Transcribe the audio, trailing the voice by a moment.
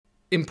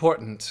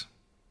Important.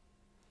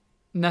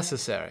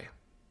 Necessary.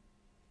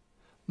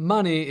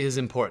 Money is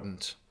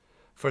important.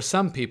 For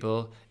some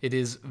people, it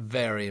is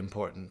very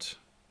important.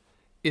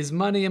 Is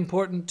money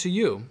important to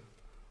you?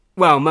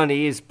 Well,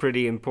 money is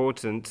pretty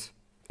important.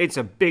 It's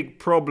a big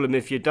problem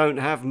if you don't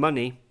have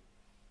money.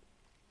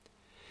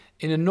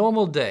 In a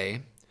normal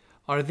day,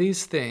 are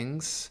these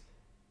things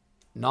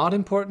not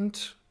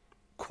important,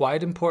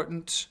 quite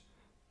important,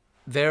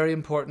 very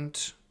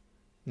important,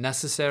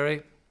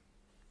 necessary?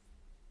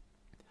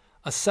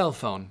 A cell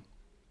phone.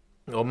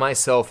 Well, my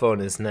cell phone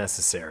is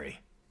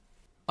necessary.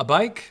 A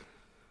bike?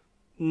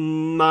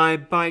 My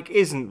bike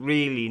isn't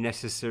really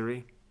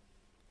necessary.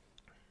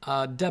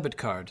 A debit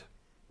card.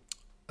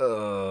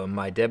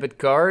 My debit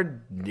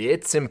card?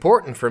 It's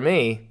important for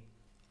me.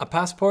 A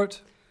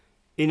passport?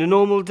 In a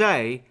normal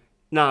day?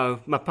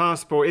 No, my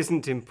passport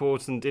isn't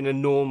important in a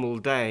normal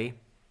day.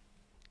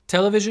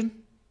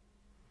 Television?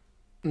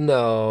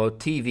 No,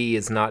 TV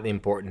is not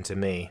important to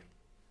me.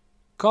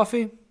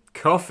 Coffee?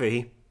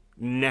 Coffee?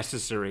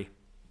 Necessary.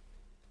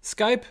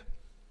 Skype?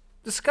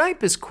 The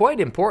Skype is quite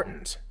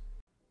important.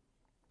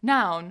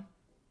 Noun.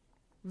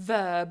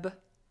 Verb.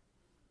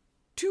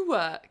 To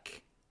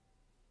work.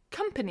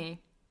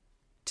 Company.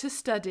 To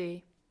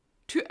study.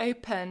 To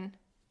open.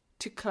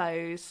 To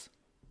close.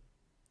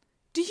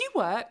 Do you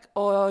work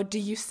or do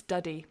you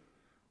study?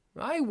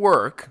 I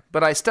work,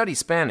 but I study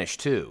Spanish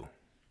too.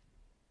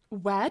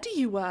 Where do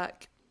you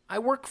work? I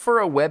work for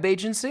a web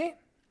agency.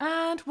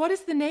 And what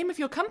is the name of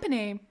your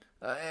company?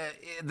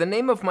 The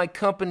name of my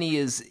company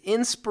is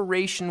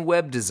Inspiration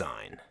Web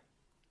Design.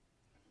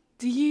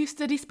 Do you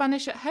study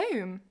Spanish at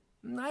home?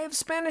 I have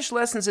Spanish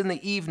lessons in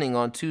the evening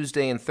on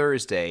Tuesday and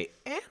Thursday,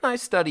 and I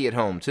study at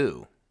home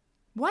too.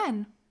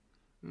 When?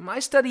 I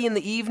study in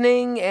the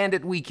evening and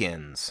at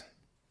weekends.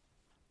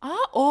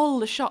 Are all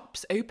the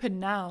shops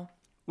open now?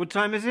 What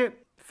time is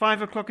it?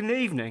 5 o'clock in the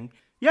evening?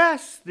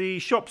 Yes, the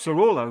shops are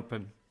all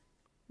open.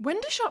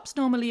 When do shops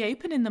normally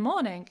open in the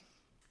morning?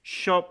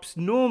 Shops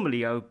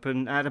normally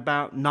open at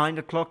about 9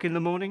 o'clock in the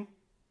morning.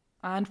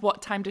 And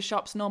what time do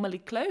shops normally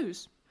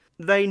close?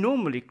 They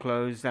normally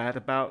close at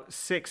about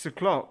 6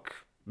 o'clock,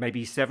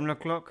 maybe 7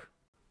 o'clock.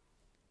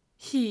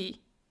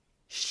 He,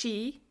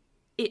 she,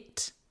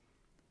 it.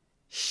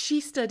 She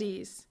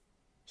studies.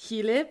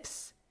 He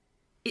lives.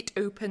 It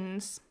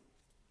opens.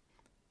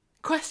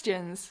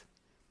 Questions.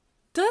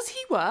 Does he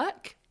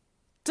work?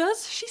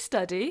 Does she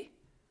study?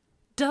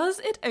 Does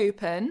it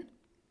open?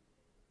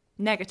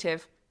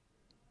 Negative.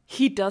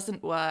 He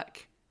doesn't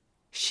work.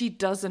 She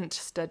doesn't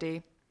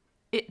study.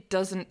 It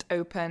doesn't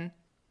open.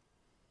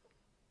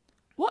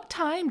 What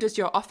time does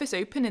your office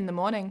open in the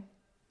morning?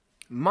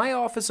 My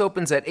office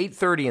opens at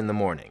 8:30 in the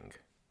morning.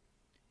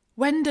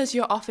 When does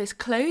your office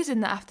close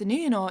in the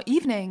afternoon or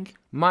evening?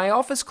 My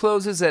office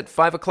closes at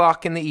 5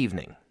 o'clock in the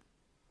evening.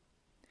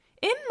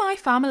 In my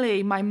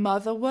family, my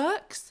mother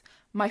works,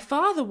 my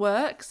father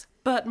works,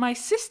 but my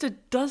sister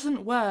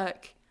doesn't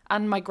work,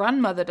 and my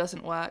grandmother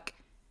doesn't work.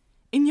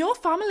 In your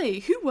family,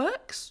 who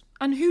works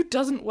and who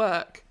doesn't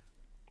work?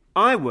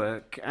 I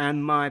work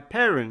and my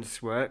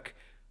parents work.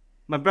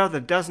 My brother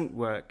doesn't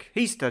work.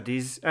 He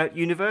studies at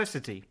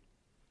university.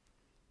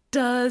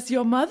 Does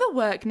your mother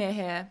work near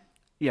here?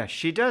 Yes,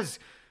 she does.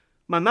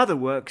 My mother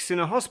works in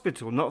a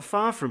hospital not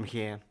far from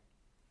here.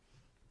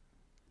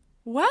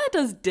 Where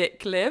does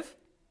Dick live?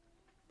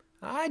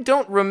 I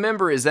don't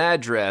remember his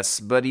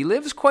address, but he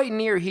lives quite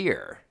near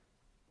here.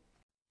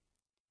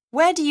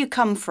 Where do you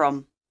come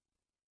from?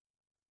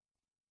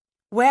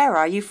 Where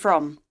are you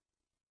from?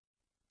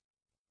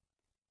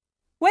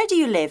 Where do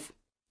you live?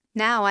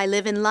 Now I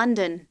live in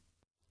London.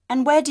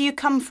 And where do you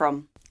come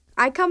from?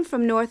 I come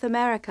from North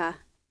America.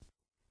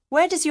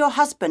 Where does your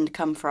husband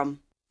come from?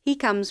 He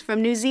comes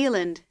from New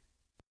Zealand.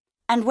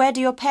 And where do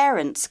your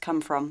parents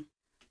come from?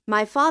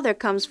 My father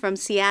comes from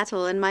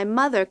Seattle and my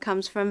mother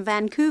comes from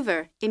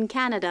Vancouver in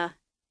Canada.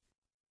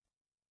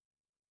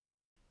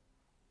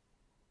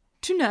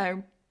 To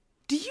know.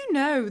 Do you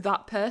know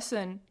that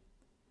person?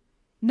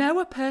 Know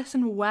a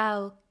person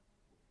well.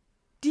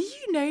 Do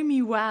you know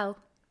me well?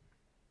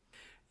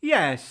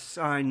 Yes,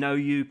 I know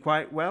you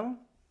quite well.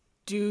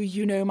 Do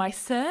you know my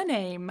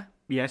surname?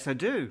 Yes, I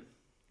do.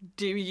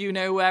 Do you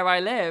know where I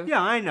live?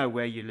 Yeah, I know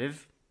where you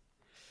live.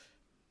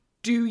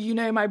 Do you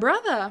know my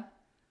brother?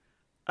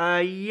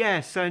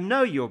 Yes, I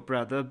know your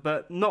brother,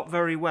 but not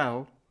very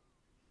well.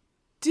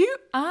 Do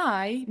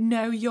I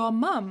know your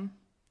mum?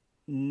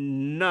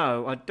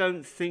 No, I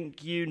don't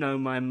think you know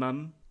my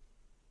mum.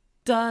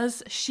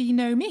 Does she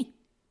know me?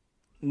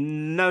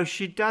 No,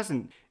 she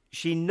doesn't.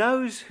 She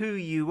knows who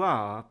you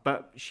are,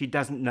 but she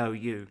doesn't know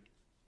you.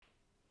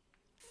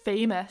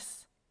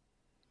 Famous.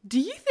 Do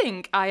you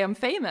think I am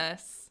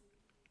famous?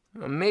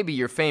 Maybe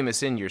you're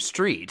famous in your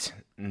street,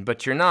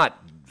 but you're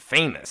not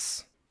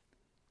famous.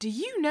 Do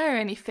you know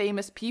any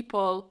famous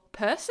people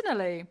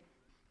personally?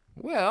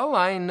 Well,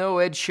 I know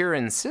Ed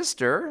Sheeran's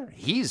sister.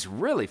 He's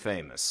really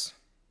famous.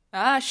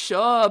 Ah,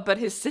 sure, but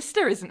his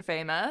sister isn't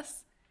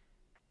famous.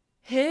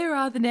 Here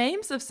are the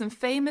names of some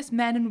famous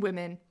men and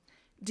women.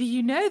 Do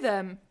you know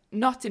them?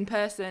 Not in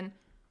person.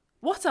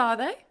 What are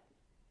they?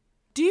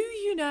 Do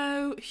you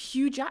know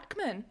Hugh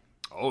Jackman?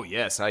 Oh,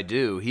 yes, I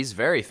do. He's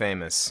very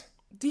famous.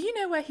 Do you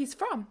know where he's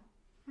from?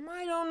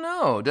 I don't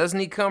know. Doesn't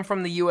he come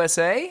from the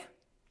USA?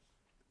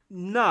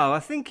 No, I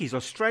think he's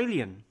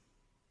Australian.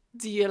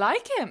 Do you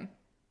like him?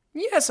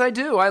 Yes, I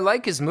do. I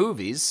like his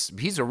movies.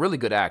 He's a really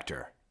good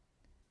actor.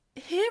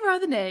 Here are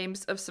the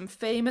names of some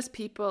famous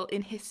people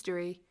in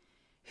history.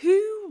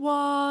 Who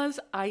was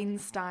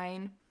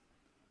Einstein?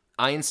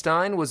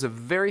 Einstein was a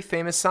very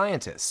famous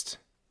scientist.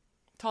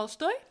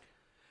 Tolstoy?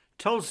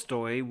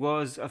 Tolstoy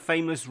was a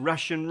famous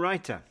Russian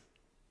writer.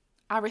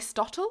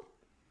 Aristotle?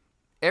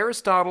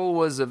 Aristotle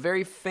was a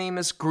very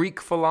famous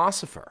Greek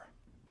philosopher.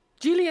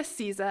 Julius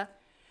Caesar?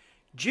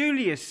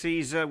 Julius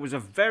Caesar was a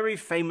very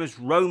famous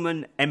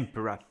Roman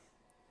emperor.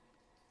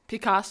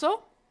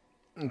 Picasso?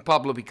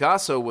 Pablo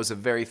Picasso was a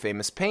very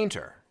famous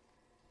painter.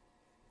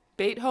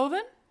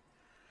 Beethoven?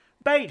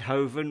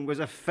 Beethoven was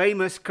a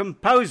famous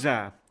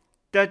composer.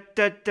 Da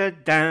da da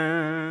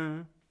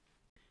da.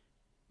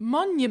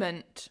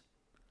 Monument.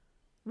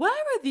 Where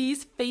are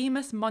these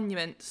famous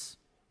monuments?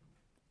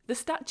 The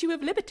Statue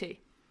of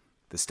Liberty?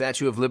 The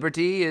Statue of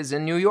Liberty is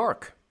in New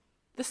York.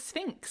 The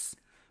Sphinx?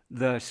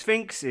 The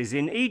Sphinx is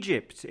in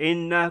Egypt,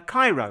 in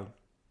Cairo.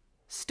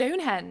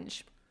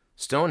 Stonehenge?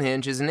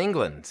 Stonehenge is in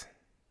England.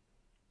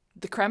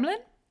 The Kremlin?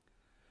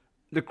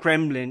 The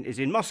Kremlin is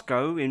in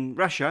Moscow, in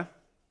Russia.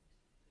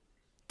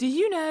 Do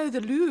you know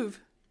the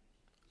Louvre?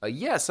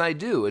 Yes, I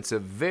do. It's a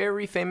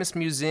very famous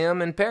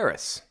museum in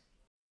Paris.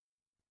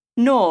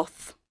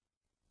 North,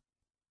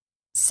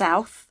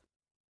 south,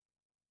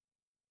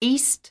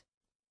 east,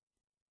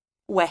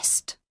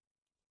 west,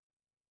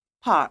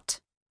 part.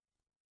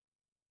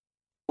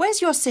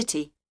 Where's your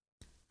city?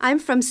 I'm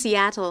from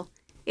Seattle.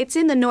 It's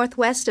in the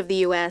northwest of the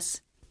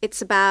U.S.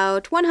 It's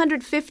about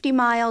 150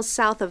 miles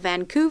south of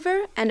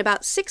Vancouver and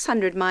about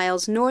 600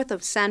 miles north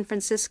of San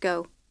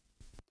Francisco.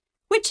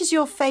 Which is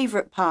your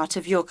favourite part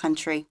of your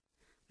country?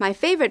 My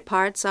favorite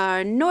parts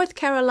are North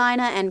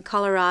Carolina and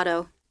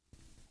Colorado.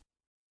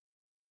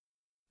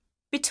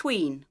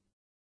 Between.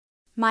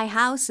 My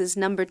house is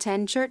number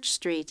 10 Church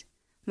Street.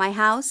 My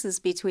house is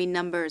between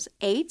numbers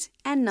 8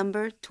 and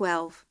number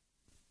 12.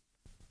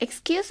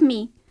 Excuse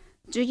me,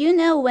 do you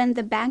know when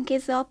the bank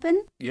is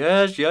open?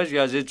 Yes,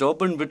 it's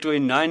open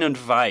between 9 and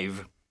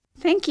 5.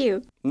 Thank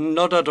you.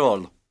 Not at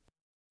all.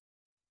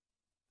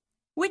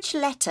 Which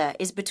letter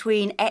is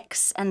between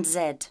X and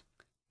Z?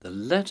 The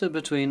letter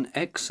between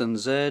X and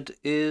Z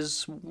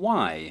is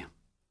Y.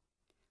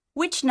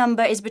 Which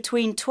number is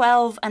between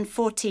 12 and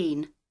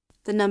 14?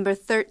 The number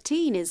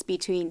 13 is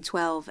between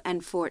 12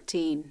 and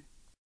 14.